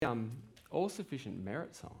all-sufficient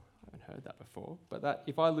merit song. I haven't heard that before. But that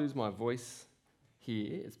if I lose my voice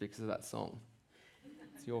here, it's because of that song.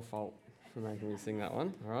 It's your fault for making me sing that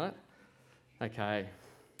one, all right? Okay.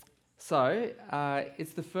 So,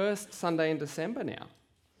 it's the first Sunday in December now,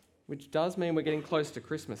 which does mean we're getting close to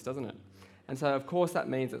Christmas, doesn't it? And so, of course, that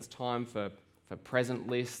means it's time for present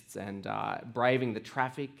lists and braving the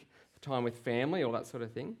traffic, time with family, all that sort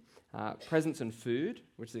of thing. Presents and food,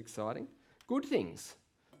 which is exciting. Good things.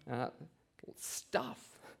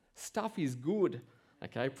 Stuff. Stuff is good.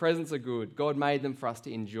 Okay, presents are good. God made them for us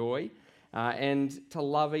to enjoy and to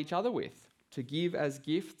love each other with, to give as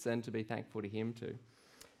gifts and to be thankful to Him too.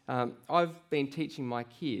 I've been teaching my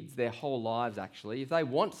kids their whole lives, actually, if they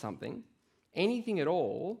want something, anything at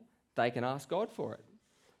all, they can ask God for it.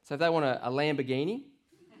 So if they want a Lamborghini,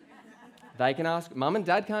 they can ask. Mum and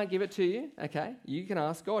Dad can't give it to you, okay? You can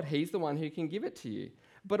ask God. He's the one who can give it to you.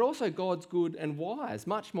 But also God's good and wise,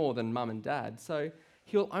 much more than Mum and Dad. So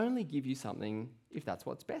He'll only give you something if that's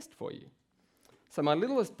what's best for you. So my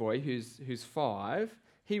littlest boy, who's 5,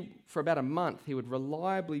 for about a month, he would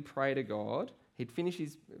reliably pray to God. He'd finish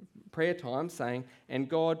his prayer time saying, "And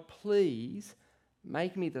God, please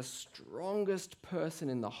make me the strongest person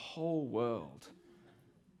in the whole world,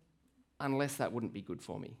 unless that wouldn't be good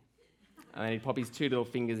for me." And then he'd pop his 2 little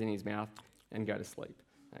fingers in his mouth and go to sleep.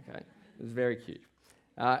 Okay, it was very cute.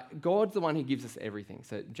 God's the one who gives us everything.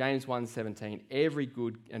 So James 1:17, every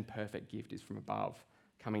good and perfect gift is from above,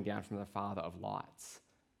 coming down from the Father of lights.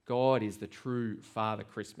 God is the true Father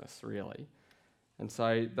Christmas, really. And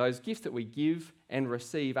so those gifts that we give and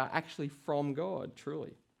receive are actually from God,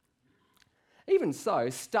 truly. Even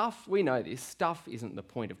so, stuff, we know this, stuff isn't the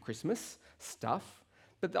point of Christmas, stuff.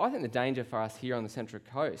 But I think the danger for us here on the Central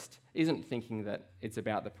Coast isn't thinking that it's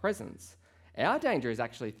about the presents. Our danger is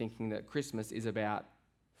actually thinking that Christmas is about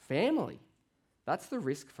family. That's the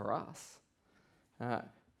risk for us.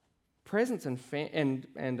 Presents and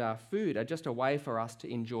food are just a way for us to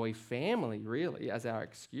enjoy family, really, as our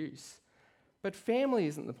excuse. But family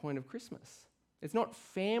isn't the point of Christmas. It's not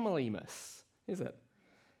family-mas, is it?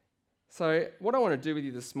 So what I want to do with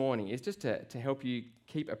you this morning is just to help you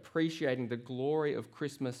keep appreciating the glory of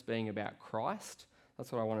Christmas being about Christ.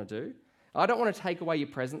 That's what I want to do. I don't want to take away your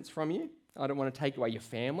presents from you. I don't want to take away your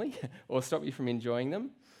family or stop you from enjoying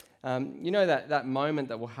them. You know that moment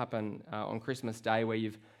that will happen on Christmas Day where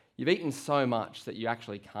you've eaten so much that you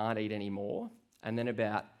actually can't eat anymore, and then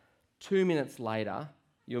about 2 minutes later,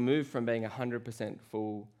 you'll move from being 100%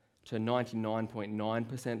 full to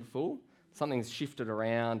 99.9% full. Something's shifted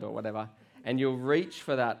around or whatever, and you'll reach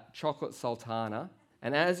for that chocolate sultana,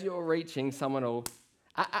 and as you're reaching, someone will,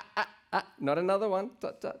 not another one,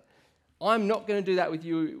 I'm not going to do that with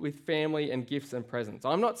you with family and gifts and presents.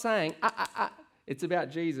 I'm not saying, it's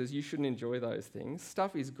about Jesus, you shouldn't enjoy those things.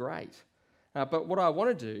 Stuff is great. But what I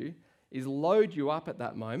want to do is load you up at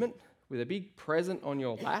that moment with a big present on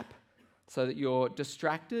your lap so that you're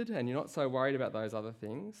distracted and you're not so worried about those other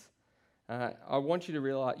things. I want you to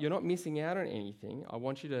realise you're not missing out on anything. I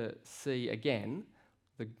want you to see again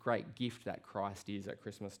the great gift that Christ is at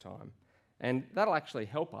Christmas time. And that'll actually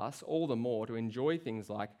help us all the more to enjoy things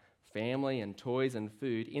like family and toys and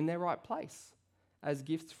food in their right place as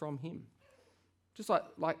gifts from Him. Just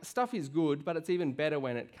like stuff is good, but it's even better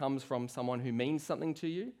when it comes from someone who means something to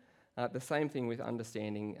you. The same thing with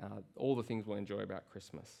understanding all the things we'll enjoy about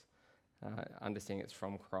Christmas. Understanding it's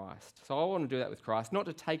from Christ. So I want to do that with Christ, not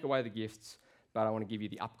to take away the gifts, but I want to give you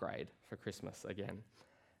the upgrade for Christmas again.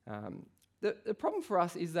 The problem for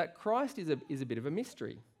us is that Christ is a bit of a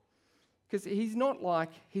mystery, because he's not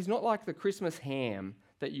like the Christmas ham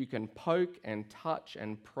that you can poke and touch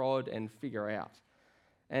and prod and figure out.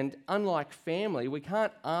 And unlike family, we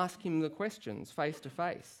can't ask him the questions face to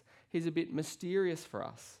face. He's a bit mysterious for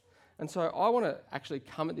us. And so I want to actually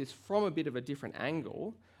come at this from a bit of a different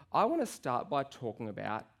angle. I want to start by talking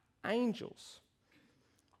about angels.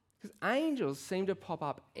 Because angels seem to pop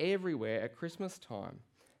up everywhere at Christmas time.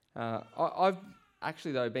 I've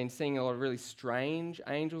actually, though, been seeing a lot of really strange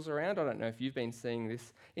angels around. I don't know if you've been seeing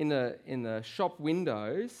this. In the shop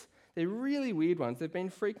windows, they're really weird ones. They've been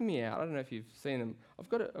freaking me out. I don't know if you've seen them. I've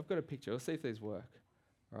got a picture. Let's see if these work.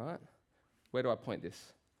 All right. Where do I point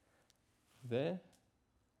this? There.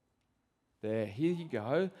 There. Here you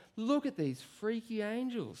go. Look at these freaky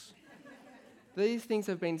angels. These things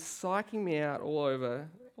have been psyching me out all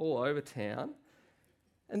over town.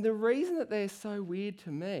 And the reason that they're so weird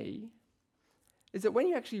to me is that when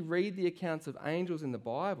you actually read the accounts of angels in the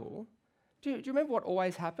Bible, do you remember what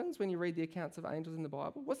always happens when you read the accounts of angels in the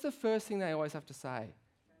Bible? What's the first thing they always have to say?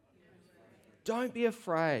 Don't be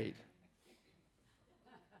afraid.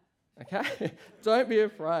 okay? Don't be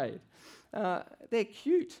afraid. They're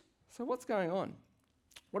cute. So what's going on?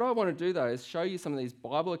 What I want to do, though, is show you some of these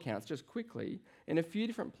Bible accounts just quickly in a few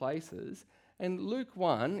different places, and Luke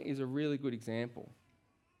 1 is a really good example.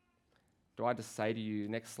 Do I just say to you,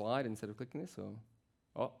 next slide, instead of clicking this?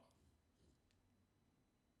 Oh,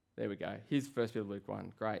 there we go. Here's first bit of Luke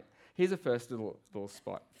 1. Great. Here's a first little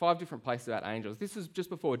spot. 5 different places about angels. This is just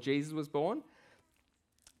before Jesus was born.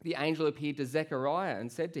 The angel appeared to Zechariah and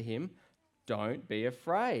said to him, "Don't be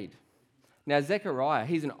afraid." Now, Zechariah,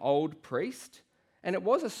 he's an old priest, and it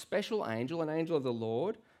was a special angel, an angel of the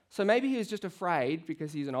Lord. So maybe he was just afraid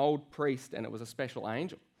because he's an old priest and it was a special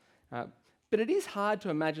angel. But it is hard to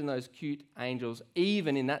imagine those cute angels,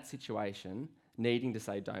 even in that situation, needing to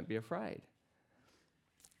say, "Don't be afraid."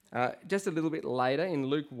 Just a little bit later in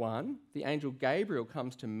Luke 1, the angel Gabriel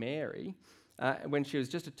comes to Mary when she was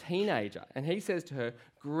just a teenager, and he says to her,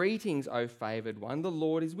 "Greetings, O favoured one, the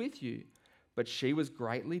Lord is with you." But she was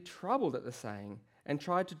greatly troubled at the saying and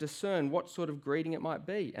tried to discern what sort of greeting it might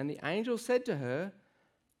be. And the angel said to her,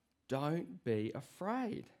 "Don't be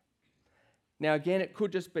afraid." Now again, it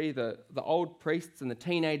could just be the old priests and the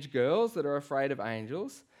teenage girls that are afraid of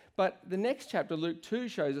angels, but the next chapter, Luke 2,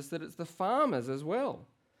 shows us that it's the farmers as well.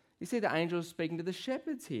 You see the angel speaking to the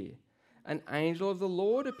shepherds here. An angel of the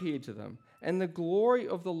Lord appeared to them, and the glory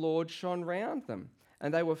of the Lord shone round them,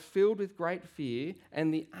 and they were filled with great fear,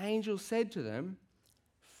 and the angel said to them,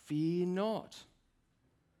 "Fear not."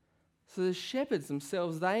 So the shepherds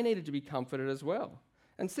themselves, they needed to be comforted as well.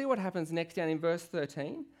 And see what happens next down in verse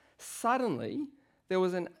 13. Suddenly, there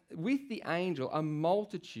was with the angel a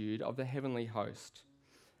multitude of the heavenly host.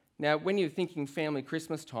 Now, when you're thinking family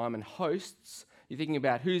Christmas time and hosts, you're thinking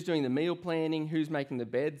about who's doing the meal planning, who's making the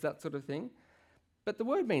beds, that sort of thing. But the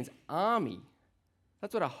word means army.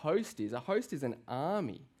 That's what a host is. A host is an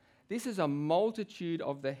army. This is a multitude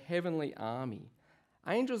of the heavenly army.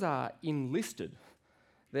 Angels are enlisted.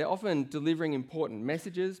 They're often delivering important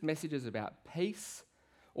messages about peace,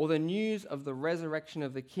 or the news of the resurrection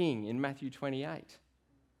of the King in Matthew 28.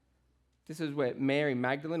 This is where Mary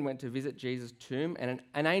Magdalene went to visit Jesus' tomb, and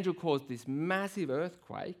an angel caused this massive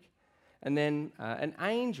earthquake, and then an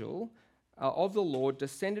angel of the Lord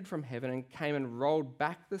descended from heaven and came and rolled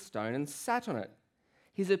back the stone and sat on it.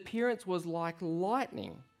 His appearance was like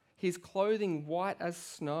lightning, his clothing white as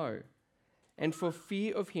snow. And for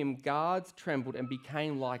fear of him, guards trembled and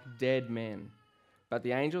became like dead men. But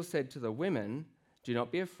the angel said to the women, "Do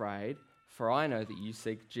not be afraid, for I know that you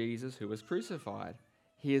seek Jesus who was crucified.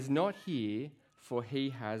 He is not here, for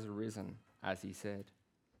he has risen," as he said.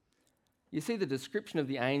 You see the description of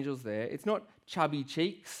the angels there. It's not chubby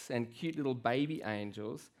cheeks and cute little baby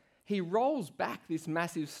angels. He rolls back this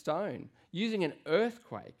massive stone using an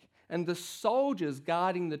earthquake, and the soldiers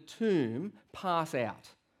guarding the tomb pass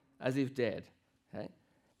out as if dead. Okay?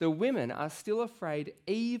 The women are still afraid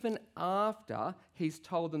even after he's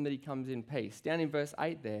told them that he comes in peace. Down in verse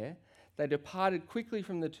 8 there, they departed quickly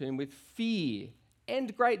from the tomb with fear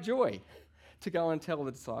and great joy to go and tell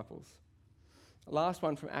the disciples. Last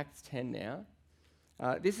one from Acts 10 now.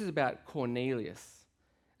 This is about Cornelius.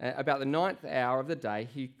 About the 9th hour of the day,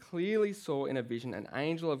 he clearly saw in a vision an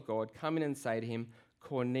angel of God come in and say to him,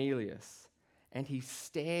 "Cornelius." And he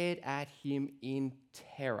stared at him in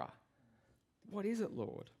terror. "What is it,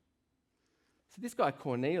 Lord?" So this guy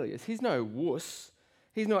Cornelius, he's no wuss.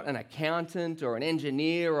 He's not an accountant or an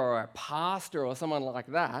engineer or a pastor or someone like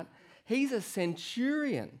that. He's a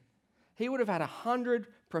centurion. He would have had 100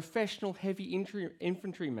 professional heavy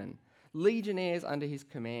infantrymen, legionnaires under his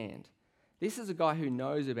command. This is a guy who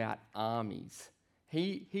knows about armies.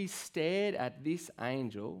 He stared at this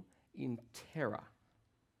angel in terror.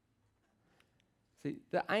 See,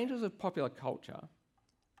 the angels of popular culture,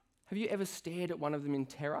 have you ever stared at one of them in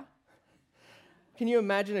terror? Can you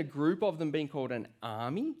imagine a group of them being called an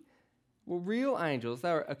army? Well, real angels,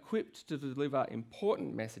 they are equipped to deliver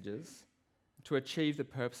important messages to achieve the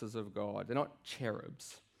purposes of God. They're not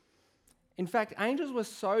cherubs. In fact, angels were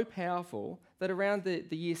so powerful that around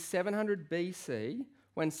the year 700 BC,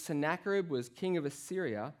 when Sennacherib was king of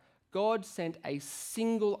Assyria, God sent a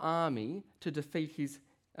single army to defeat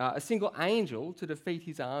a single angel to defeat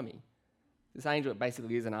his army. This angel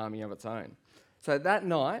basically is an army of its own. So that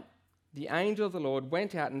night, the angel of the Lord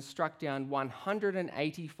went out and struck down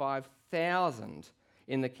 185,000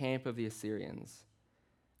 in the camp of the Assyrians.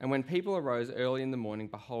 And when people arose early in the morning,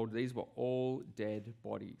 behold, these were all dead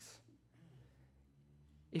bodies.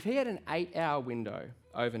 If he had an 8-hour window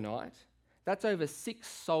overnight, that's over 6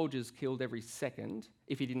 soldiers killed every second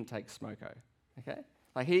if he didn't take smoko. Okay?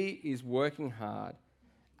 Like, he is working hard.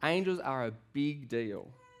 Angels are a big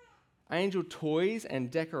deal. Angel toys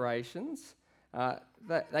and decorations,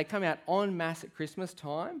 they come out en masse at Christmas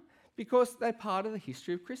time because they're part of the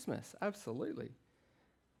history of Christmas, absolutely.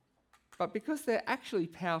 But because they're actually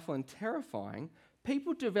powerful and terrifying,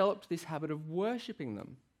 people developed this habit of worshipping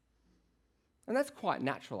them. And that's quite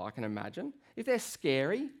natural, I can imagine. If they're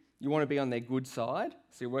scary, you want to be on their good side,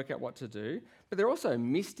 so you work out what to do. But they're also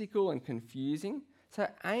mystical and confusing. So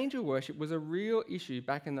angel worship was a real issue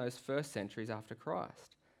back in those first centuries after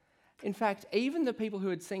Christ. In fact, even the people who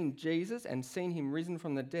had seen Jesus and seen him risen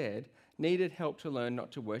from the dead needed help to learn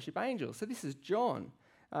not to worship angels. So this is John.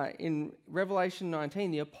 In Revelation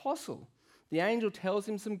 19, the apostle, the angel tells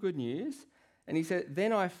him some good news, and he said,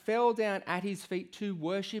 "Then I fell down at his feet to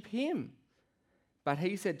worship him. But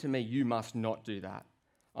he said to me, 'You must not do that.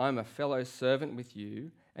 I am a fellow servant with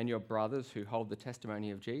you and your brothers who hold the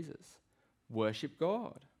testimony of Jesus. Worship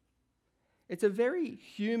God.'" It's a very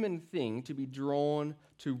human thing to be drawn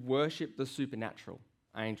to worship the supernatural,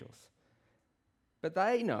 angels. But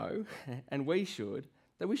they know, and we should,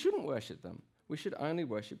 that we shouldn't worship them. We should only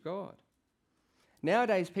worship God.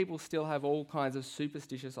 Nowadays, people still have all kinds of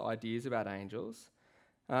superstitious ideas about angels.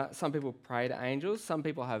 Some people pray to angels. Some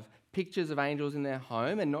people have pictures of angels in their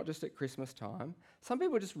home, and not just at Christmas time. Some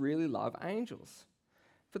people just really love angels.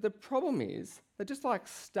 But the problem is that just like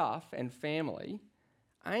stuff and family,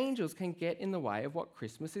 angels can get in the way of what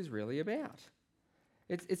Christmas is really about.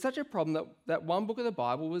 It's such a problem that one book of the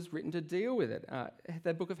Bible was written to deal with it,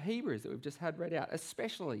 the book of Hebrews that we've just had read out,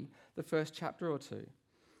 especially the first chapter or two.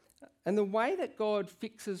 And the way that God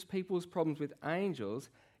fixes people's problems with angels,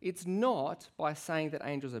 it's not by saying that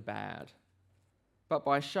angels are bad, but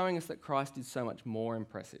by showing us that Christ is so much more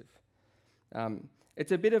impressive.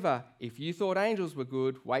 It's a bit of a, if you thought angels were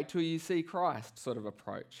good, wait till you see Christ sort of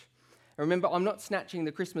approach. And remember, I'm not snatching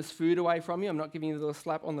the Christmas food away from you. I'm not giving you a little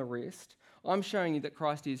slap on the wrist. I'm showing you that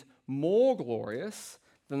Christ is more glorious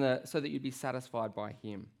so that you'd be satisfied by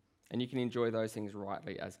him. And you can enjoy those things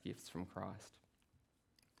rightly as gifts from Christ.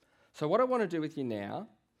 So what I want to do with you now,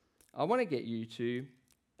 I want to get you to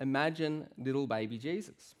imagine little baby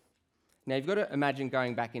Jesus. Now, you've got to imagine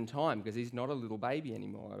going back in time because he's not a little baby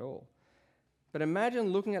anymore at all. But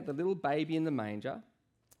imagine looking at the little baby in the manger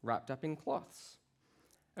wrapped up in cloths.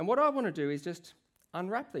 And what I want to do is just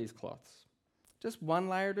unwrap these cloths, just one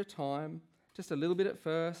layer at a time, just a little bit at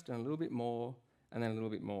first and a little bit more and then a little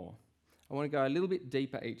bit more. I want to go a little bit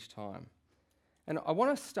deeper each time. And I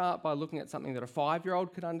want to start by looking at something that a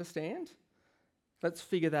 5-year-old could understand. Let's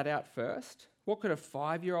figure that out first. What could a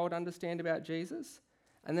 5-year-old understand about Jesus?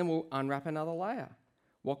 And then we'll unwrap another layer.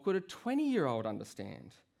 What could a 20-year-old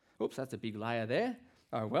understand? Oops, that's a big layer there.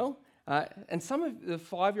 Oh well. And some of the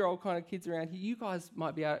 5-year-old kind of kids around here, you guys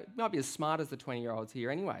might be as smart as the 20-year-olds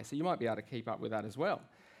here anyway, so you might be able to keep up with that as well.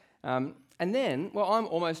 And then, well, I'm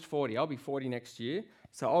almost 40. I'll be 40 next year,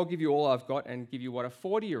 so I'll give you all I've got and give you what a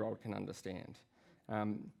 40-year-old can understand.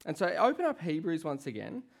 And so open up Hebrews once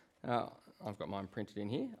again. I've got mine printed in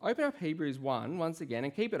here. Open up Hebrews 1 once again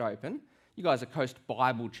and keep it open. You guys are Coast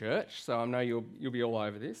Bible Church, so I know you'll be all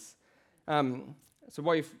over this. So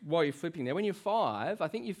while you're flipping there, when you're 5, I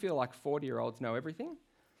think you feel like 40-year-olds know everything.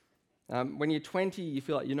 When you're 20, you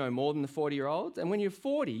feel like you know more than the 40-year-olds. And when you're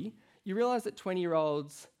 40, you realise that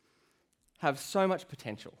 20-year-olds have so much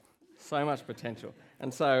potential.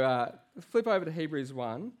 And so flip over to Hebrews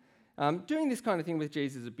 1. Doing this kind of thing with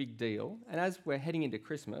Jesus is a big deal. And as we're heading into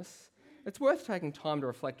Christmas, it's worth taking time to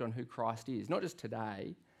reflect on who Christ is, not just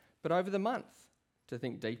today, but over the month to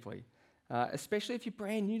think deeply, especially if you're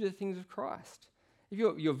brand new to the things of Christ. If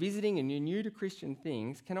you're visiting and you're new to Christian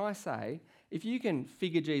things, can I say, if you can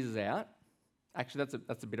figure Jesus out, actually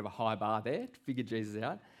that's a bit of a high bar there, to figure Jesus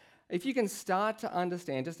out. If you can start to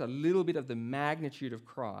understand just a little bit of the magnitude of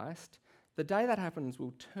Christ, the day that happens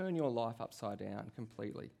will turn your life upside down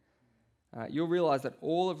completely. You'll realise that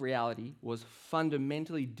all of reality was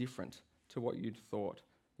fundamentally different to what you'd thought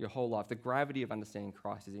your whole life. The gravity of understanding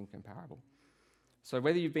Christ is incomparable. So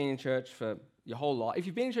whether you've been in church for your whole life, if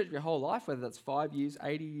you've been in church for your whole life, whether that's 5 years,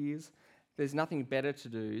 80 years, there's nothing better to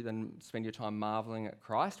do than spend your time marvelling at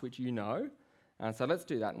Christ, which you know. And so let's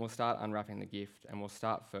do that, and we'll start unwrapping the gift, and we'll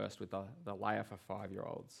start first with the layer for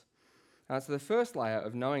 5-year-olds. So the first layer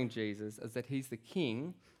of knowing Jesus is that he's the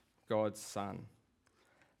King, God's Son.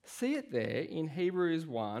 See it there in Hebrews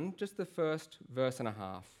 1, just the first verse and a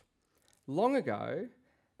half. Long ago,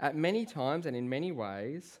 at many times and in many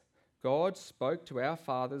ways, God spoke to our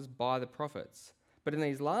fathers by the prophets, but in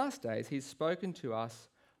these last days he's spoken to us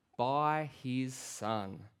by his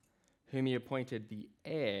Son, whom he appointed the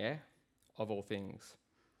heir of all things.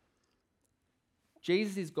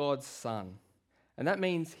 Jesus is God's Son. And that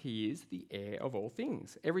means he is the heir of all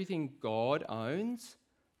things. Everything God owns,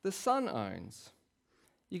 the Son owns.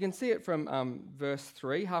 You can see it from verse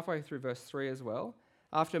 3, halfway through verse 3 as well.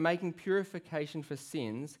 After making purification for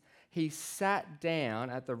sins, he sat down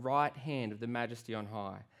at the right hand of the Majesty on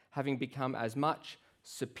high, having become as much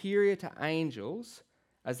superior to angels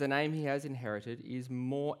as the name he has inherited is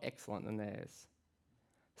more excellent than theirs.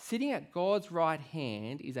 Sitting at God's right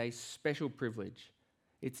hand is a special privilege.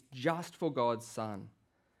 It's just for God's Son.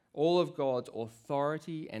 All of God's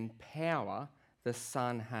authority and power the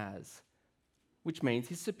Son has, which means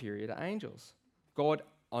he's superior to angels. God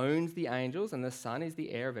owns the angels, and the Son is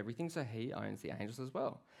the heir of everything, so he owns the angels as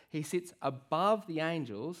well. He sits above the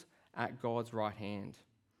angels at God's right hand.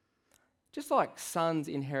 Just like sons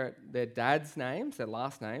inherit their dad's names, their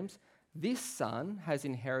last names, this Son has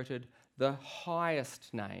inherited the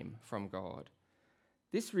highest name from God.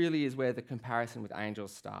 This really is where the comparison with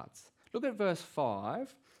angels starts. Look at verse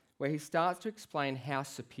 5, where he starts to explain how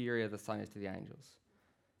superior the Son is to the angels.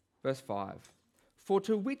 Verse 5, "For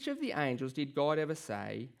to which of the angels did God ever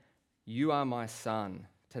say, 'You are my Son,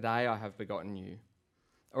 today I have begotten you'?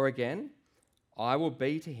 Or again, 'I will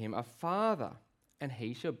be to him a father, and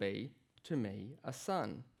he shall be to me a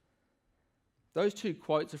son'?" Those two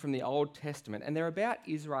quotes are from the Old Testament, and they're about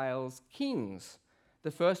Israel's kings.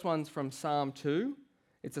 The first one's from Psalm 2.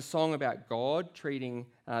 It's a song about God treating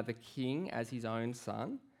the king as his own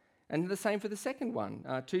son. And the same for the second one,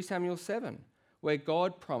 2 Samuel 7, where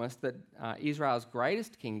God promised that Israel's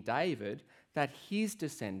greatest king, David, that his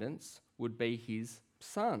descendants would be his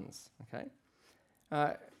sons. Okay,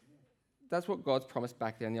 that's what God's promised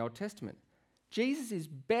back there in the Old Testament. Jesus is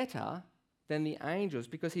better than the angels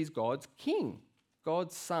because he's God's king,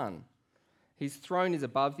 God's Son. His throne is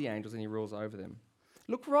above the angels and he rules over them.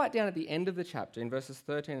 Look right down at the end of the chapter in verses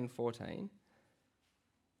 13 and 14.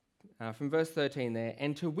 From verse 13 there,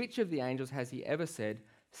 "And to which of the angels has he ever said,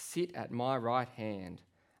 'Sit at my right hand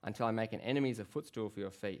until I make an enemies a footstool for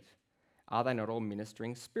your feet'? Are they not all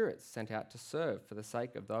ministering spirits sent out to serve for the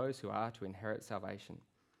sake of those who are to inherit salvation?"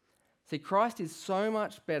 See, Christ is so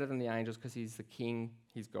much better than the angels because he's the king,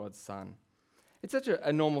 he's God's Son. It's such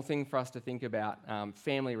a normal thing for us to think about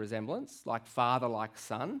family resemblance, like father, like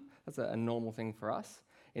son. That's a normal thing for us.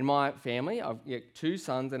 In my family, I've got 2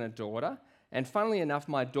 sons and a daughter, and funnily enough,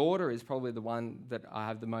 my daughter is probably the one that I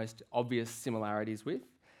have the most obvious similarities with.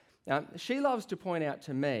 She loves to point out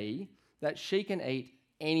to me that she can eat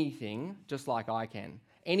anything just like I can,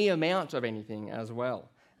 any amount of anything as well.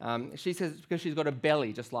 She says because she's got a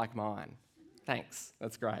belly just like mine. Thanks,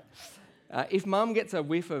 that's great. If mum gets a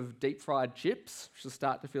whiff of deep fried chips, she'll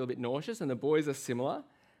start to feel a bit nauseous, and the boys are similar.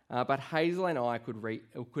 But Hazel and I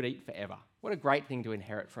could eat forever. What a great thing to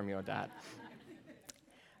inherit from your dad.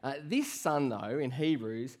 This son, though, in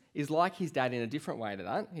Hebrews, is like his dad in a different way to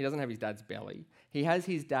that. He doesn't have his dad's belly. He has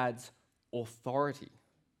his dad's authority.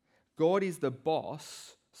 God is the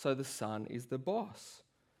boss, so the Son is the boss.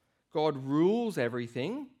 God rules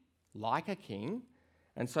everything like a king,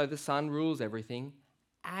 and so the Son rules everything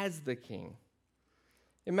as the king.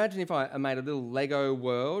 Imagine if I made a little Lego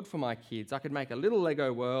world for my kids. I could make a little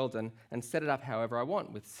Lego world and set it up however I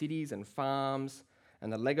want, with cities and farms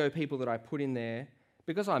and the Lego people that I put in there.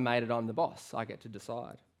 Because I made it, I'm the boss. I get to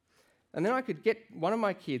decide. And then I could get one of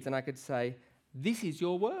my kids and I could say, "This is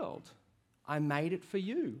your world. I made it for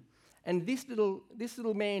you. And this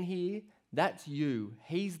little man here, that's you.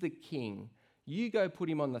 He's the king. You go put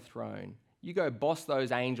him on the throne. You go boss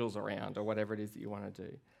those angels around," or whatever it is that you want to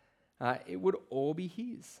do. It would all be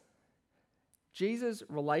his. Jesus'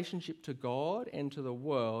 relationship to God and to the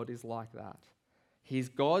world is like that. He's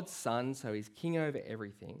God's Son, so he's king over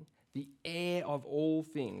everything, the heir of all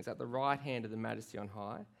things at the right hand of the Majesty on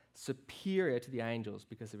high, superior to the angels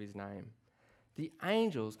because of his name. The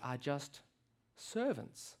angels are just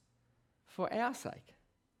servants for our sake.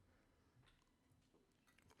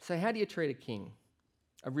 So how do you treat a king,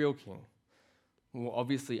 a real king? Well,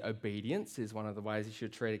 obviously, obedience is one of the ways you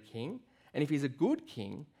should treat a king. And if he's a good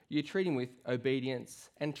king, you treat him with obedience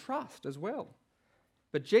and trust as well.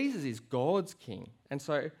 But Jesus is God's king, and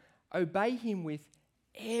so obey him with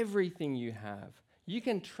everything you have. You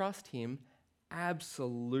can trust him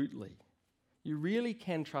absolutely. You really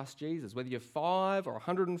can trust Jesus. Whether you're 5 or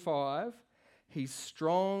 105, he's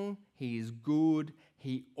strong, he is good,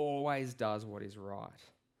 he always does what is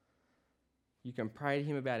right. You can pray to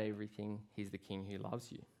him about everything. He's the king who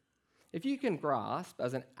loves you. If you can grasp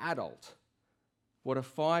as an adult what a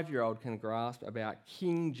 5-year-old can grasp about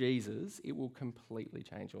King Jesus, it will completely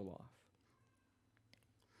change your life.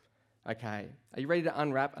 Okay, are you ready to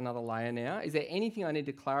unwrap another layer now? Is there anything I need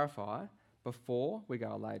to clarify before we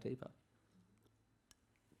go a layer deeper?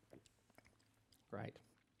 Great.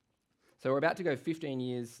 So we're about to go 15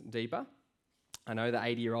 years deeper. I know the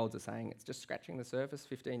 80-year-olds are saying it's just scratching the surface,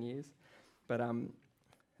 15 years. But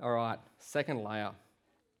all right, second layer.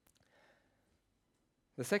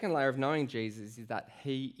 The second layer of knowing Jesus is that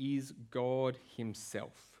he is God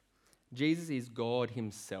himself. Jesus is God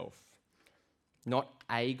himself. Not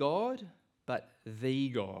a God, but the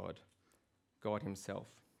God. God himself.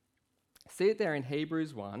 See it there in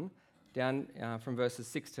Hebrews 1, down from verses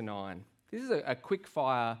 6 to 9. This is a quick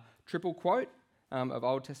fire triple quote of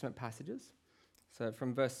Old Testament passages. So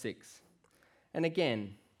from verse 6. And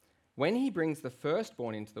again, when he brings the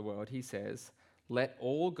firstborn into the world, he says, let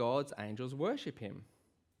all God's angels worship him.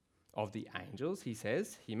 Of the angels, he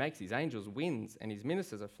says, he makes his angels winds and his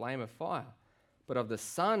ministers a flame of fire. But of the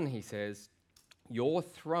Son, he says, your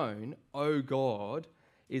throne, O God,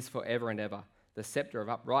 is forever and ever. The scepter of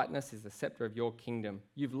uprightness is the scepter of your kingdom.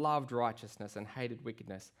 You've loved righteousness and hated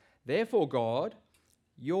wickedness. Therefore, God,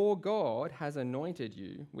 your God, has anointed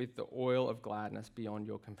you with the oil of gladness beyond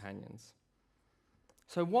your companions.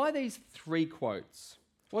 So why these three quotes?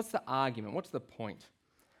 What's the argument? What's the point?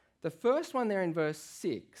 The first one there in verse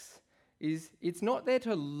 6 is it's not there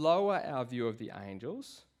to lower our view of the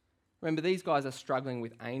angels. Remember, these guys are struggling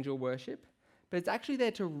with angel worship, but it's actually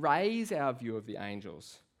there to raise our view of the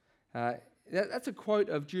angels. That's a quote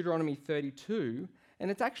of Deuteronomy 32,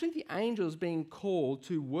 and it's actually the angels being called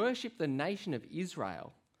to worship the nation of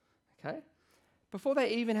Israel. Okay? Before they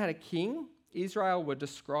even had a king, Israel were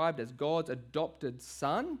described as God's adopted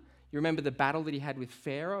son. You remember the battle that he had with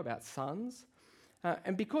Pharaoh about sons?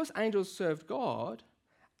 And because angels served God,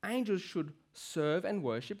 angels should serve and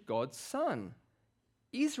worship God's son,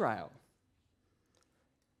 Israel.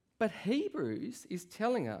 But Hebrews is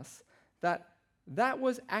telling us that that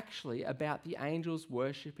was actually about the angels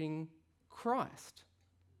worshipping Christ.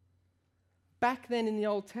 Back then in the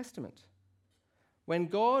Old Testament, when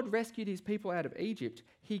God rescued his people out of Egypt,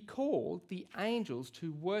 he called the angels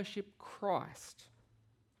to worship Christ.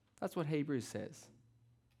 That's what Hebrews says.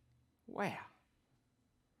 Wow.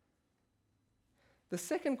 The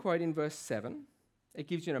second quote in verse 7, it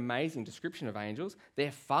gives you an amazing description of angels.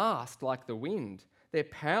 They're fast like the wind. They're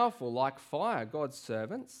powerful like fire, God's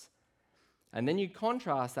servants. And then you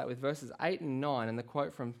contrast that with verses 8 and 9 and the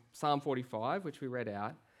quote from Psalm 45, which we read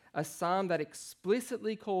out, a psalm that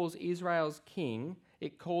explicitly calls Israel's king,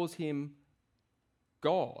 it calls him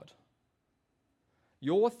God.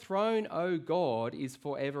 Your throne, O God, is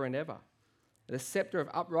forever and ever. The scepter of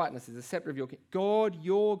uprightness is the scepter of your king. God,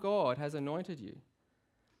 your God, has anointed you.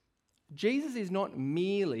 Jesus is not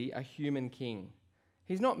merely a human king.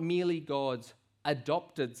 He's not merely God's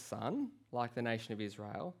adopted son, like the nation of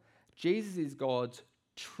Israel. Jesus is God's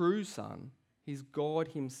true son. He's God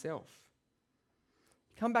himself.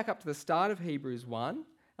 Come back up to the start of Hebrews 1,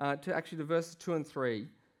 to actually the verses 2 and 3,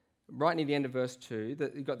 right near the end of verse 2,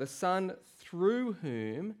 that you've got the Son through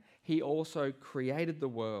whom he also created the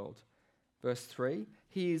world. Verse 3,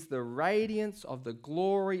 he is the radiance of the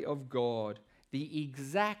glory of God, the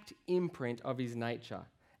exact imprint of his nature,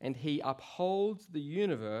 and he upholds the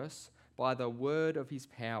universe by the word of his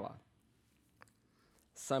power.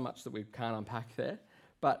 So much that we can't unpack there.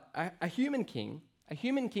 But a human king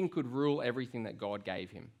could rule everything that God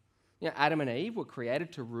gave him. You know, Adam and Eve were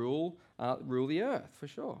created to rule the earth, for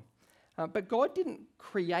sure. But God didn't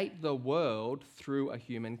create the world through a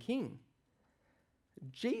human king.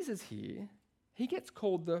 Jesus here, he gets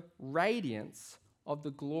called the radiance of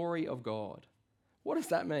the glory of God. What does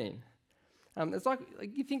that mean? It's like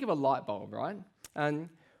you think of a light bulb, right? And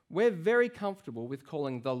we're very comfortable with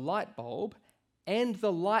calling the light bulb and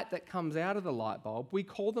the light that comes out of the light bulb, we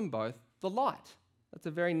call them both the light. That's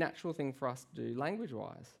a very natural thing for us to do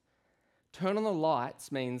language-wise. Turn on the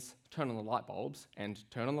lights means turn on the light bulbs and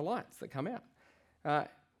turn on the lights that come out.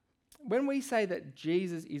 When we say that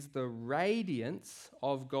Jesus is the radiance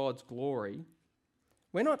of God's glory,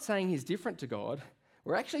 we're not saying he's different to God.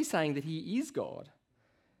 We're actually saying that he is God.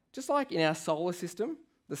 Just like in our solar system,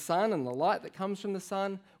 the sun and the light that comes from the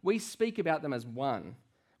sun, we speak about them as one.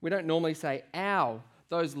 We don't normally say, ow,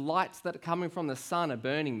 those lights that are coming from the sun are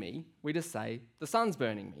burning me. We just say, the sun's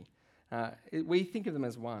burning me. We think of them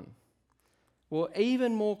as one. Well,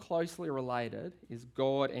 even more closely related is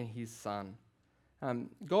God and his Son.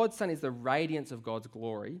 God's Son is the radiance of God's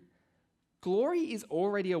glory. Glory is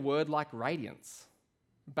already a word like radiance.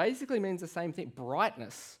 Basically means the same thing,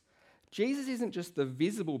 brightness. Jesus isn't just the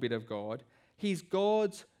visible bit of God, he's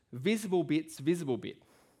God's visible bit's visible bit.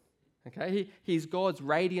 Okay, he's God's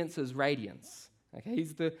radiance's radiance. Okay,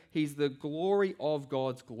 he's the glory of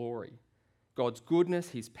God's glory. God's goodness,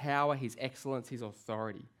 his power, his excellence, his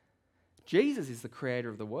authority. Jesus is the creator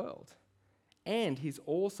of the world. and he's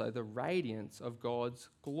also the radiance of God's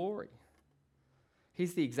glory.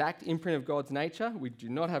 He's the exact imprint of God's nature. We do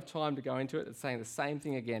not have time to go into it. It's saying the same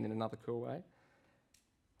thing again in another cool way.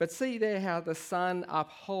 But see there how the Son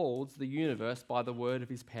upholds the universe by the word of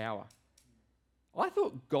his power. I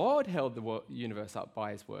thought God held the universe up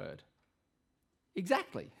by his word.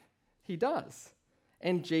 Exactly. He does.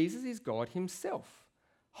 And Jesus is God himself,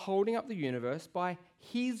 holding up the universe by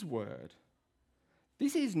his word.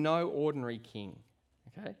 This is no ordinary king.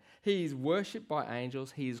 Okay? He is worshipped by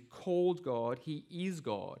angels. He is called God. He is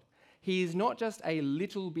God. He is not just a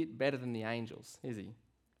little bit better than the angels, is he?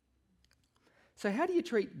 So how do you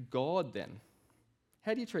treat God then?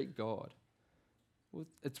 How do you treat God? Well,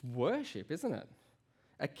 it's worship, isn't it?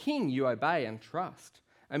 A king you obey and trust.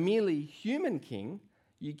 A merely human king,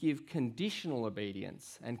 you give conditional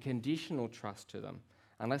obedience and conditional trust to them,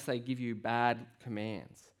 unless they give you bad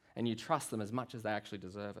commands and you trust them as much as they actually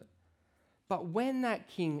deserve it. But when that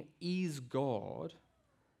king is God,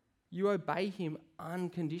 you obey him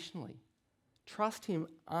unconditionally. Trust him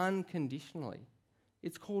unconditionally.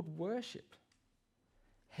 It's called worship.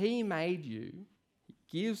 He made you.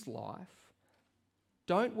 He gives life.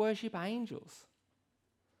 Don't worship angels.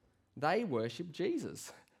 They worship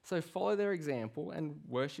Jesus. So follow their example and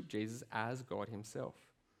worship Jesus as God himself.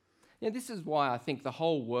 Now, this is why I think the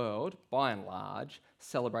whole world, by and large,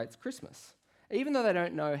 celebrates Christmas. Even though they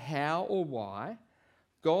don't know how or why,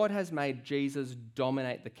 God has made Jesus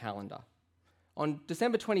dominate the calendar. On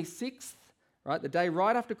December 26th, right, the day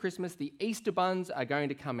right after Christmas, the Easter buns are going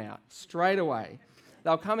to come out straight away.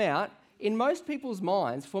 They'll come out, in most people's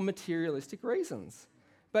minds, for materialistic reasons.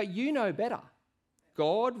 But you know better.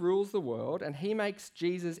 God rules the world and he makes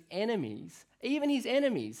Jesus' enemies, even his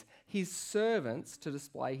enemies, his servants to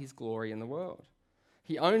display his glory in the world.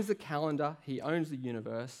 He owns the calendar, he owns the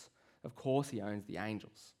universe, of course he owns the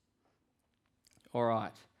angels. All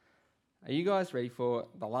right, are you guys ready for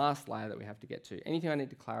the last layer that we have to get to? Anything I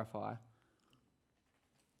need to clarify?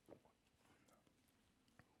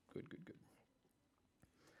 Good.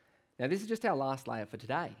 Now this is just our last layer for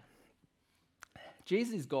today.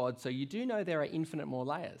 Jesus is God, so you do know there are infinite more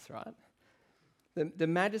layers, right? The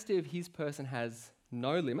majesty of his person has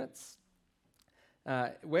no limits.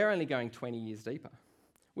 We're only going 20 years deeper.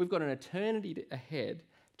 We've got an eternity ahead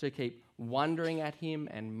to keep wondering at him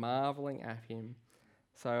and marveling at him.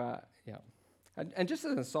 So, yeah. And just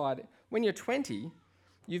as an aside, when you're 20,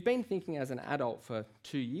 you've been thinking as an adult for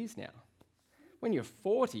 2 years now. When you're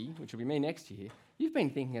 40, which will be me next year, you've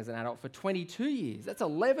been thinking as an adult for 22 years. That's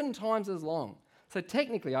 11 times as long. So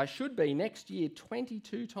technically, I should be next year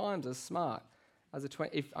 22 times as smart as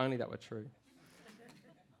if only that were true.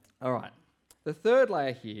 All right. The third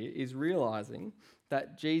layer here is realizing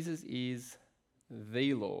that Jesus is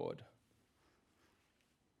the Lord.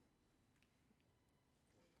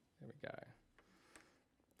 There we go.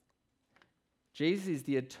 Jesus is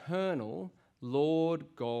the eternal Lord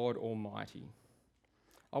God Almighty.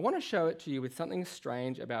 I want to show it to you with something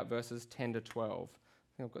strange about verses 10 to 12.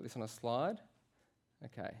 I think I've got this on a slide.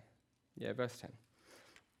 Okay, yeah, verse 10.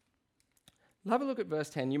 We'll have a look at verse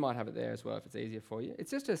 10. You might have it there as well if it's easier for you. It's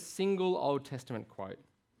just a single Old Testament quote.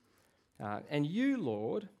 And you,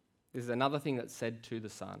 Lord, this is another thing that's said to the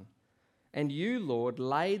Son. And you, Lord,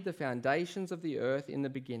 laid the foundations of the earth in the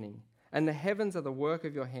beginning, and the heavens are the work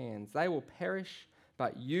of your hands. They will perish,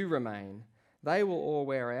 but you remain. They will all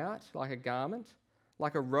wear out like a garment.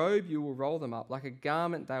 Like a robe, you will roll them up. Like a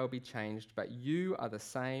garment, they will be changed. But you are the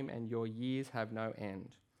same, and your years have no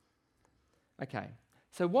end. Okay,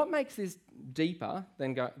 so what makes this deeper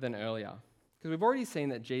than earlier? Because we've already seen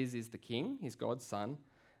that Jesus is the King, he's God's Son,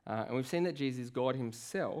 and we've seen that Jesus is God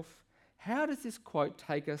himself. How does this quote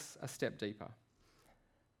take us a step deeper?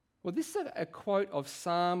 Well, this is a quote of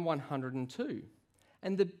Psalm 102.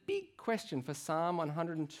 And the big question for Psalm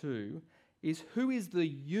 102 is, who is the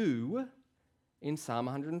you in Psalm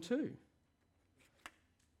 102?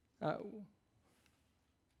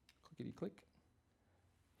 Clickety-click.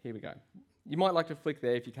 Here we go. You might like to flick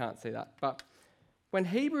there if you can't see that. But when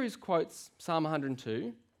Hebrews quotes Psalm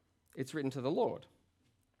 102, it's written to the Lord.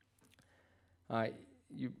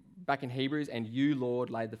 Back in Hebrews, and you, Lord,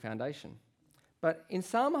 laid the foundation. But in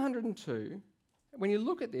Psalm 102, when you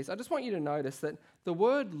look at this, I just want you to notice that the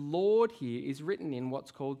word Lord here is written in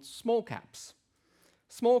what's called small caps.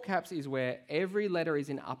 Small caps is where every letter is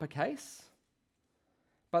in uppercase,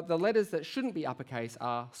 but the letters that shouldn't be uppercase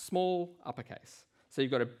are small uppercase. So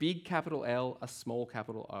you've got a big capital L, a small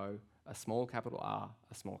capital O, a small capital R,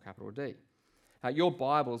 a small capital D. Your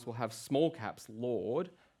Bibles will have small caps, Lord,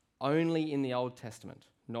 only in the Old Testament,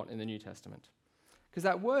 not in the New Testament. Because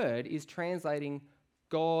that word is translating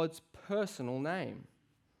God's personal name.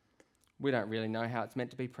 We don't really know how it's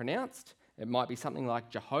meant to be pronounced. It might be something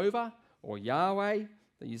like Jehovah or Yahweh.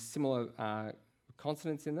 They use similar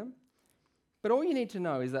consonants in them. But all you need to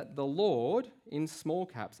know is that the Lord, in small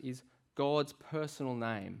caps, is God's personal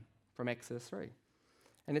name from Exodus 3.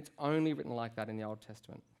 And it's only written like that in the Old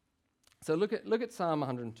Testament. So look at Psalm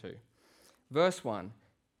 102. Verse 1.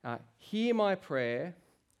 Hear my prayer,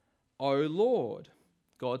 O Lord.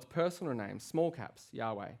 God's personal name, small caps,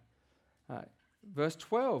 Yahweh. Verse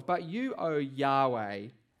 12. But you, O Yahweh,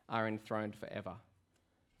 are enthroned forever.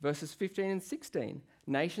 Verses 15 and 16.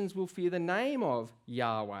 Nations will fear the name of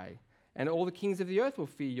Yahweh, and all the kings of the earth will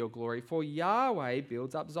fear your glory, for Yahweh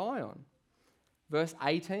builds up Zion. Verse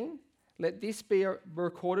 18, let this be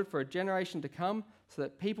recorded for a generation to come, so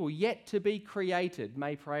that people yet to be created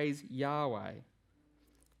may praise Yahweh.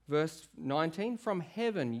 Verse 19, from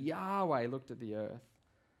heaven Yahweh looked at the earth.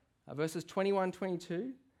 Verses 21,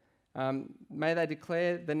 22, may they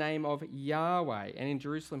declare the name of Yahweh, and in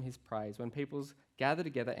Jerusalem his praise, when peoples gather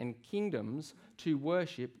together and kingdoms to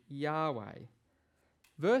worship Yahweh.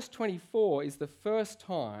 Verse 24 is the first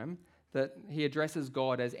time that he addresses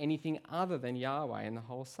God as anything other than Yahweh in the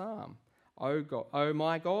whole psalm. Oh God, oh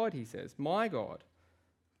my God, he says, my God,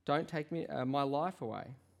 don't take my life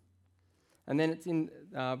away. And then it's in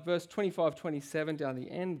verse 25, 27 down the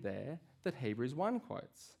end there that Hebrews 1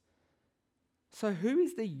 quotes. So who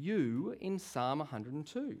is the you in Psalm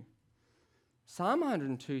 102? Psalm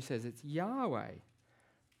 102 says it's Yahweh.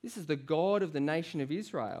 This is the God of the nation of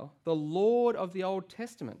Israel, the Lord of the Old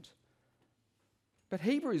Testament. But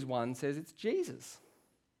Hebrews 1 says it's Jesus.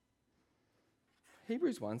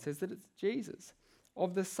 Hebrews 1 says that it's Jesus.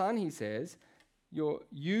 Of the Son, he says, you,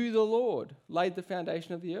 the Lord, laid the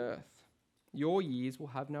foundation of the earth. Your years will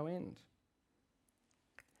have no end.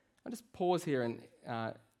 I'll just pause here and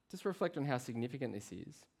just reflect on how significant this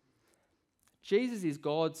is. Jesus is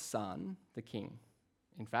God's Son, the King.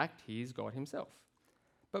 In fact, he is God himself.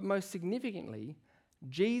 But most significantly,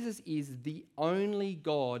 Jesus is the only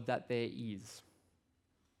God that there is.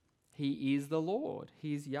 He is the Lord.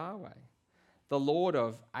 He is Yahweh. The Lord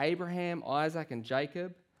of Abraham, Isaac, and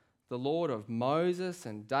Jacob. The Lord of Moses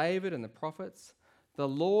and David and the prophets. The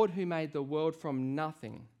Lord who made the world from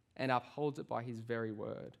nothing and upholds it by his very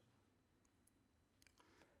word.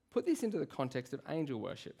 Put this into the context of angel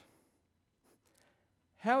worship.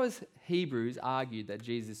 How has Hebrews argued that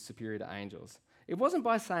Jesus is superior to angels? It wasn't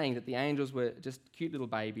by saying that the angels were just cute little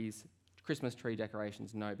babies, Christmas tree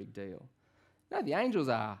decorations, no big deal. No, the angels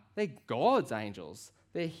they're God's angels.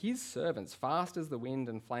 They're his servants, fast as the wind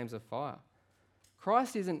and flames of fire.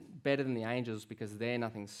 Christ isn't better than the angels because they're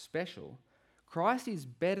nothing special. Christ is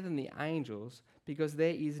better than the angels because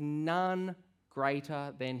there is none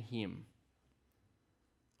greater than him.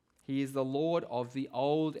 He is the Lord of the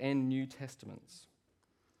Old and New Testaments.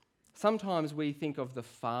 Sometimes we think of the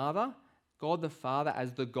Father, God the Father,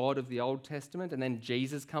 as the God of the Old Testament, and then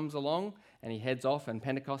Jesus comes along and he heads off and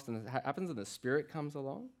Pentecost happens and the Spirit comes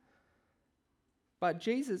along. But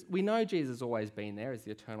Jesus, we know Jesus has always been there as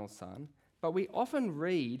the eternal Son, but we often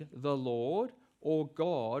read the Lord or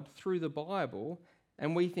God through the Bible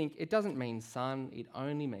and we think it doesn't mean Son, it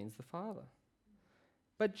only means the Father.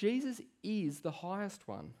 But Jesus is the highest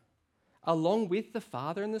one. Along with the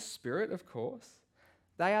Father and the Spirit, of course,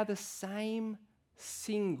 they are the same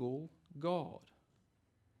single God.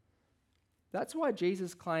 That's why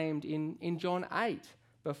Jesus claimed in John 8,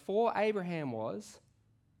 before Abraham was,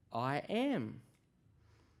 I am.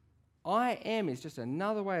 I am is just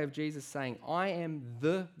another way of Jesus saying, I am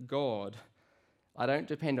the God. I don't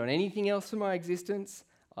depend on anything else for my existence.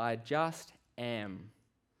 I just am.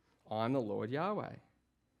 I'm the Lord Yahweh.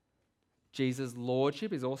 Jesus'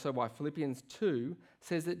 lordship is also why Philippians 2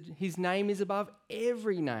 says that his name is above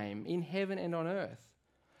every name in heaven and on earth.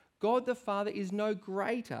 God the Father is no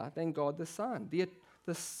greater than God the Son.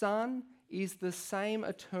 The Son is the same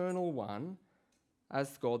eternal one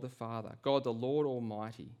as God the Father, God the Lord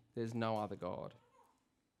Almighty. There's no other God.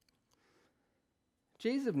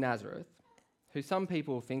 Jesus of Nazareth, who some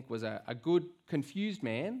people think was a good, confused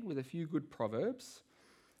man with a few good proverbs,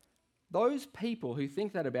 those people who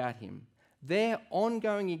think that about him, their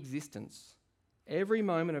ongoing existence, every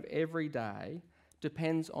moment of every day,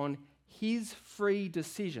 depends on his free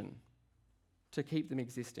decision to keep them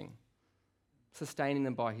existing, sustaining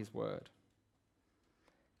them by his word.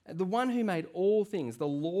 The one who made all things, the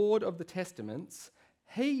Lord of the Testaments,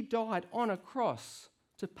 he died on a cross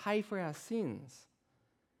to pay for our sins.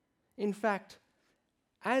 In fact,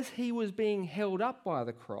 as he was being held up by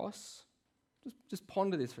the cross, just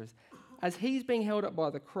ponder this for us, as he's being held up by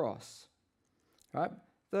the cross, right?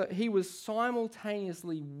 He was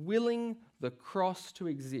simultaneously willing the cross to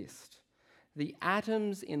exist. The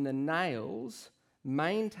atoms in the nails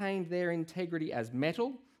maintained their integrity as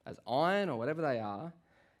metal, as iron, or whatever they are.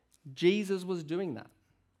 Jesus was doing that.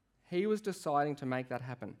 He was deciding to make that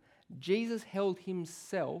happen. Jesus held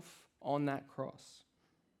himself on that cross.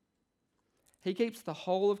 He keeps the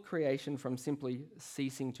whole of creation from simply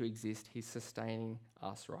ceasing to exist. He's sustaining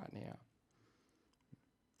us right now.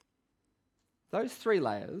 Those three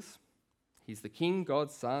layers, he's the King,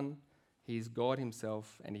 God's Son, he's God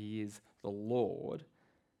himself, and he is the Lord.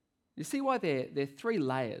 You see why they're three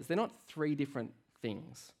layers. They're not three different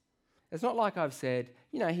things. It's not like I've said,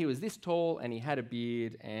 he was this tall and he had a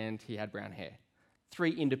beard and he had brown hair.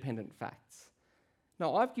 Three independent facts.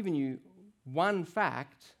 No, I've given you one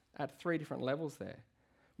fact at three different levels there.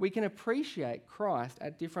 We can appreciate Christ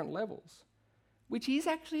at different levels, which is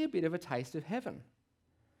actually a bit of a taste of heaven.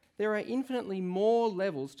 There are infinitely more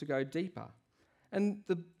levels to go deeper. And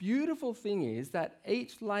the beautiful thing is that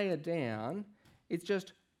each layer down, it's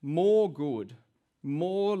just more good,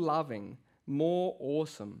 more loving, more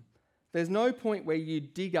awesome. There's no point where you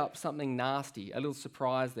dig up something nasty, a little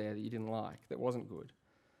surprise there that you didn't like, that wasn't good.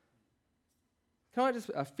 Can I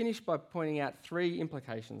just finish by pointing out three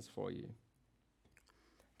implications for you?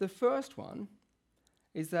 The first one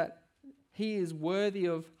is that he is worthy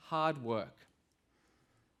of hard work.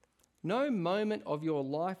 No moment of your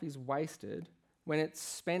life is wasted when it's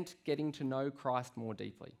spent getting to know Christ more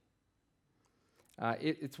deeply.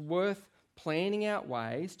 It's worth planning out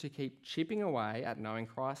ways to keep chipping away at knowing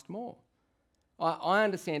Christ more. I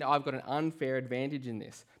understand I've got an unfair advantage in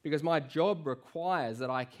this because my job requires that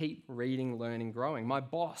I keep reading, learning, growing. My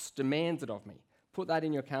boss demands it of me. Put that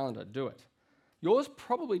in your calendar, do it. Yours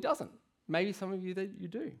probably doesn't. Maybe some of you that you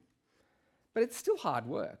do. But it's still hard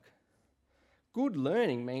work. Good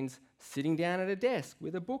learning means sitting down at a desk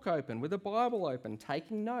with a book open, with a Bible open,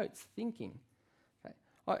 taking notes, thinking.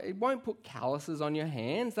 Okay. It won't put calluses on your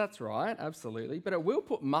hands, that's right, absolutely, but it will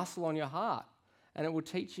put muscle on your heart, and it will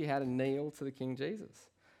teach you how to kneel to the King Jesus.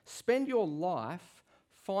 Spend your life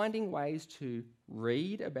finding ways to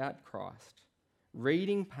read about Christ.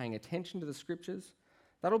 Reading, paying attention to the scriptures,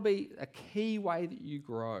 that'll be a key way that you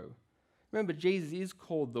grow. Remember, Jesus is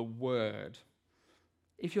called the Word.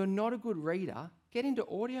 If you're not a good reader, get into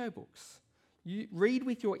audiobooks. You read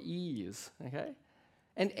with your ears, okay?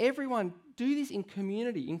 And everyone, do this in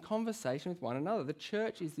community, in conversation with one another. The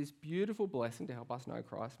church is this beautiful blessing to help us know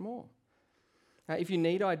Christ more. Now, if you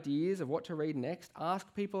need ideas of what to read next,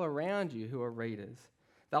 ask people around you who are readers.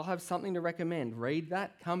 They'll have something to recommend. Read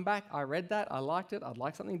that, come back, I read that, I liked it, I'd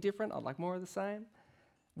like something different, I'd like more of the same.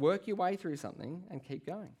 Work your way through something and keep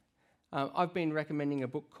going. I've been recommending a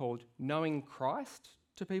book called Knowing Christ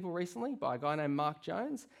to people recently by a guy named Mark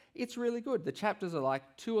Jones. It's really good. The chapters are like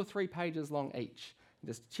 2 or 3 pages long each.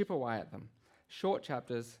 Just chip away at them. Short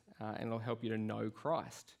chapters, and it'll help you to know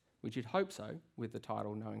Christ, which you'd hope so with the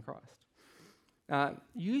title Knowing Christ.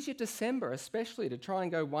 Use your December especially to try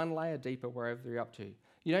and go one layer deeper wherever you're up to.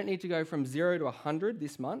 You don't need to go from 0 to 100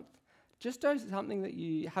 this month. Just do something that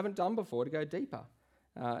you haven't done before to go deeper.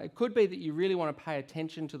 It could be that you really want to pay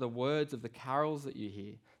attention to the words of the carols that you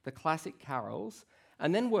hear, the classic carols,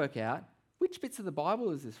 and then work out which bits of the Bible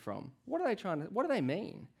is this from? What do they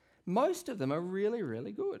mean? Most of them are really,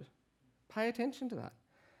 really good. Pay attention to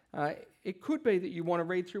that. It could be that you want to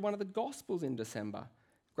read through one of the Gospels in December.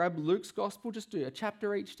 Grab Luke's Gospel, just do a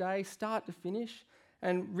chapter each day, start to finish,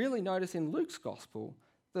 and really notice in Luke's Gospel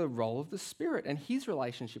the role of the Spirit and his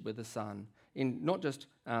relationship with the Son in not just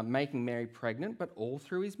making Mary pregnant, but all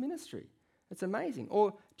through his ministry. It's amazing.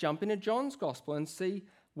 Or jump into John's Gospel and see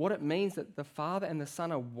what it means that the Father and the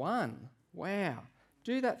Son are one. Wow.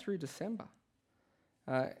 Do that through December.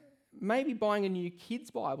 Maybe buying a new kids'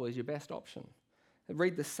 Bible is your best option.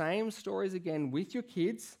 Read the same stories again with your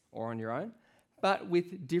kids or on your own, but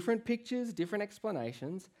with different pictures, different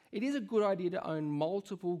explanations. It is a good idea to own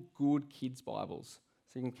multiple good kids' Bibles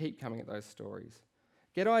so you can keep coming at those stories.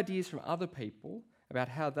 Get ideas from other people about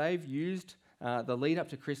how they've used the lead up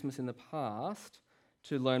to Christmas in the past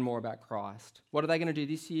to learn more about Christ. What are they going to do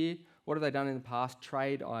this year? What have they done in the past?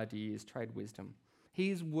 Trade ideas, trade wisdom. He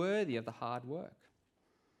is worthy of the hard work.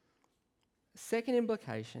 Second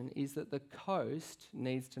implication is that the coast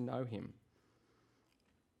needs to know him.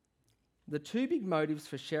 The two big motives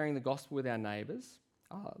for sharing the gospel with our neighbours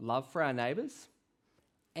are love for our neighbours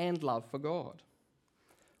and love for God.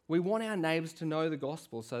 We want our neighbours to know the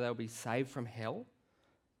gospel so they'll be saved from hell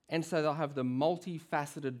and so they'll have the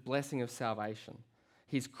multifaceted blessing of salvation.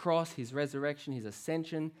 His cross, his resurrection, his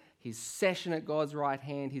ascension, his session at God's right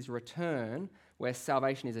hand, his return where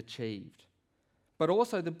salvation is achieved. but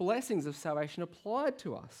also the blessings of salvation applied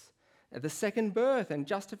to us. The second birth and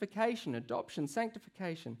justification, adoption,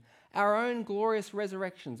 sanctification, our own glorious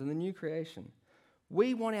resurrections and the new creation.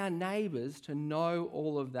 We want our neighbours to know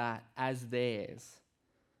all of that as theirs.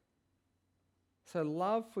 So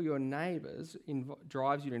love for your neighbours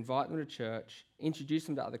drives you to invite them to church, introduce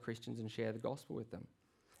them to other Christians and share the gospel with them.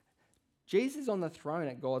 Jesus is on the throne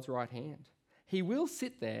at God's right hand. He will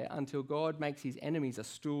sit there until God makes his enemies a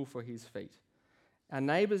stool for his feet. Our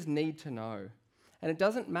neighbours need to know. And it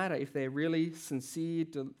doesn't matter if they're really sincere,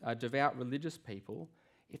 devout religious people.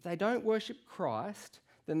 If they don't worship Christ,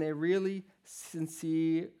 then they're really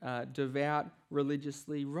sincere, devout,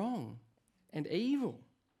 religiously wrong and evil.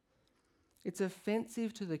 It's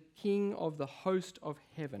offensive to the King of the host of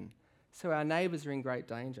heaven, so our neighbours are in great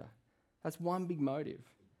danger. That's one big motive.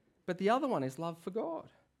 But the other one is love for God.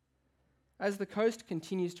 As the coast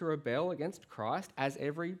continues to rebel against Christ, as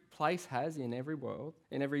every place has in every world,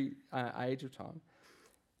 in every age of time,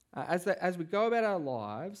 as we go about our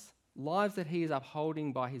lives that he is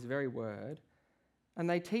upholding by his very word, and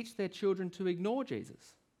they teach their children to ignore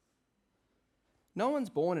Jesus. No one's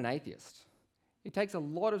born an atheist. It takes a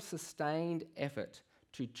lot of sustained effort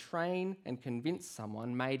to train and convince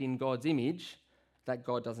someone made in God's image that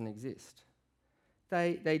God doesn't exist.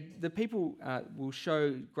 The people will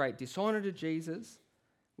show great dishonour to Jesus,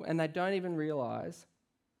 and they don't even realise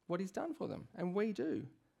what he's done for them, and we do.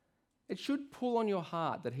 It should pull on your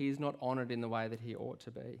heart that he is not honoured in the way that he ought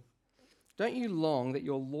to be. Don't you long that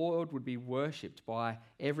your Lord would be worshipped by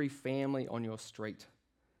every family on your street,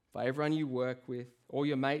 by everyone you work with, all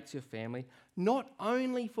your mates, your family, not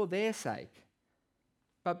only for their sake,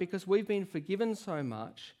 but because we've been forgiven so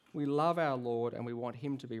much, we love our Lord and we want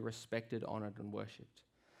him to be respected, honoured and worshipped.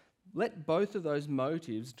 Let both of those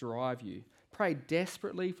motives drive you. Pray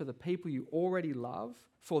desperately for the people you already love,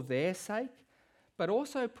 for their sake, but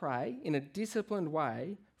also pray in a disciplined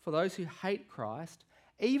way for those who hate Christ,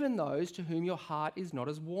 even those to whom your heart is not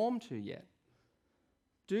as warm to yet.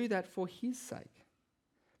 Do that for his sake.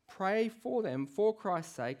 Pray for them for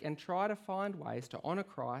Christ's sake and try to find ways to honour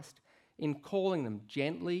Christ in calling them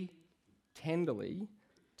gently, tenderly,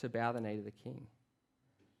 to bow the knee to the King.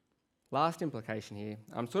 Last implication here.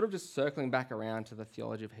 I'm sort of just circling back around to the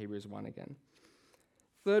theology of Hebrews 1 again.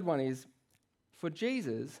 Third one is, for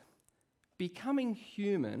Jesus, becoming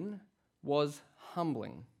human was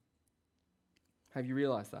humbling. Have you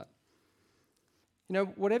realised that? You know,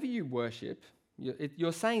 whatever you worship,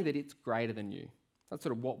 you're saying that it's greater than you. That's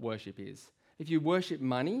sort of what worship is. If you worship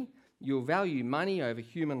money, you'll value money over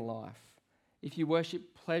human life. If you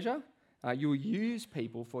worship pleasure, you'll use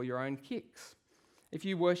people for your own kicks. If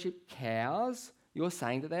you worship cows, you're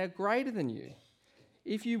saying that they are greater than you.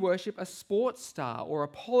 If you worship a sports star or a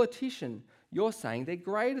politician, you're saying they're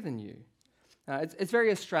greater than you. It's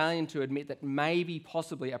very Australian to admit that maybe,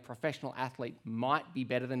 possibly, a professional athlete might be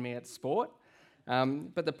better than me at sport,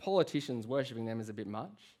 but the politicians worshipping them is a bit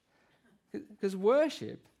much. Because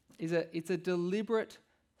worship it's a deliberate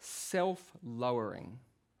self-lowering.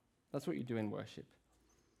 That's what you do in worship.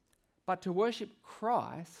 But to worship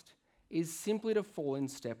Christ is simply to fall in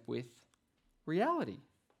step with reality.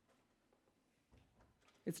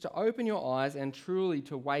 It's to open your eyes and truly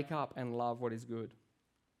to wake up and love what is good.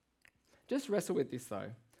 Just wrestle with this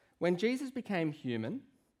though. When Jesus became human,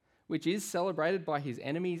 which is celebrated by his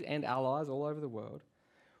enemies and allies all over the world,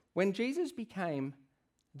 when Jesus became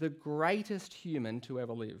the greatest human to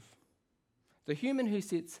ever live, the human who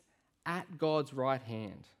sits at God's right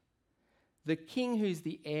hand, the King who's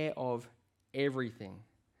the heir of everything,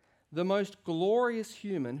 the most glorious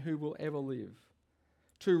human who will ever live,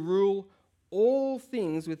 to rule all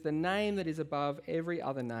things with the name that is above every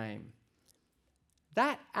other name.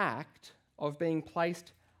 That act of being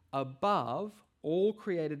placed above all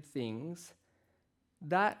created things,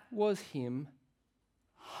 that was him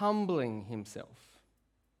humbling himself.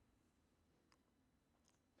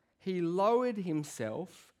 He lowered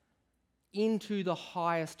himself into the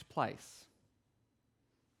highest place.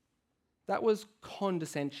 That was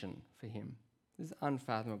condescension for him. This is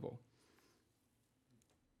unfathomable.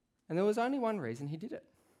 And there was only one reason he did it.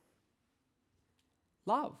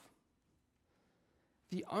 Love.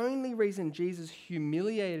 The only reason Jesus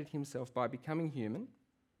humiliated himself by becoming human,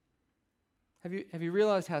 have you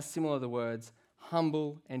realised how similar the words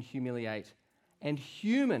humble and humiliate and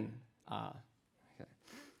human are? Okay.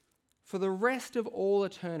 For the rest of all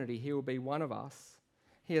eternity, he will be one of us.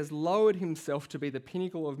 He has lowered himself to be the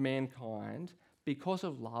pinnacle of mankind because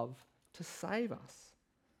of love to save us.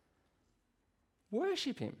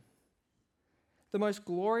 Worship him. The most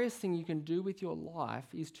glorious thing you can do with your life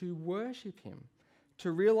is to worship him,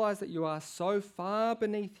 to realize that you are so far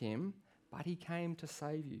beneath him, but he came to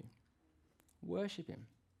save you. Worship him.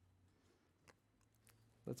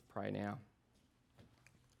 Let's pray now.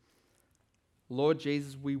 Lord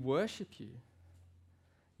Jesus, we worship you.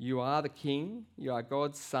 You are the King. You are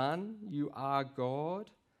God's Son. You are God.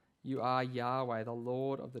 You are Yahweh, the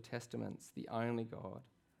Lord of the Testaments, the only God.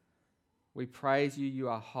 We praise you. You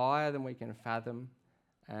are higher than we can fathom,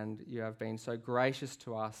 and you have been so gracious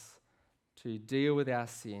to us to deal with our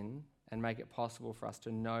sin and make it possible for us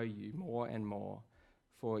to know you more and more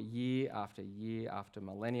for year after year, after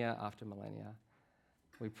millennia.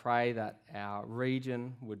 We pray that our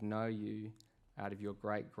region would know you out of your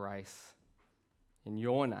great grace. In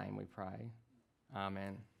your name we pray.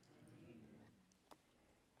 Amen.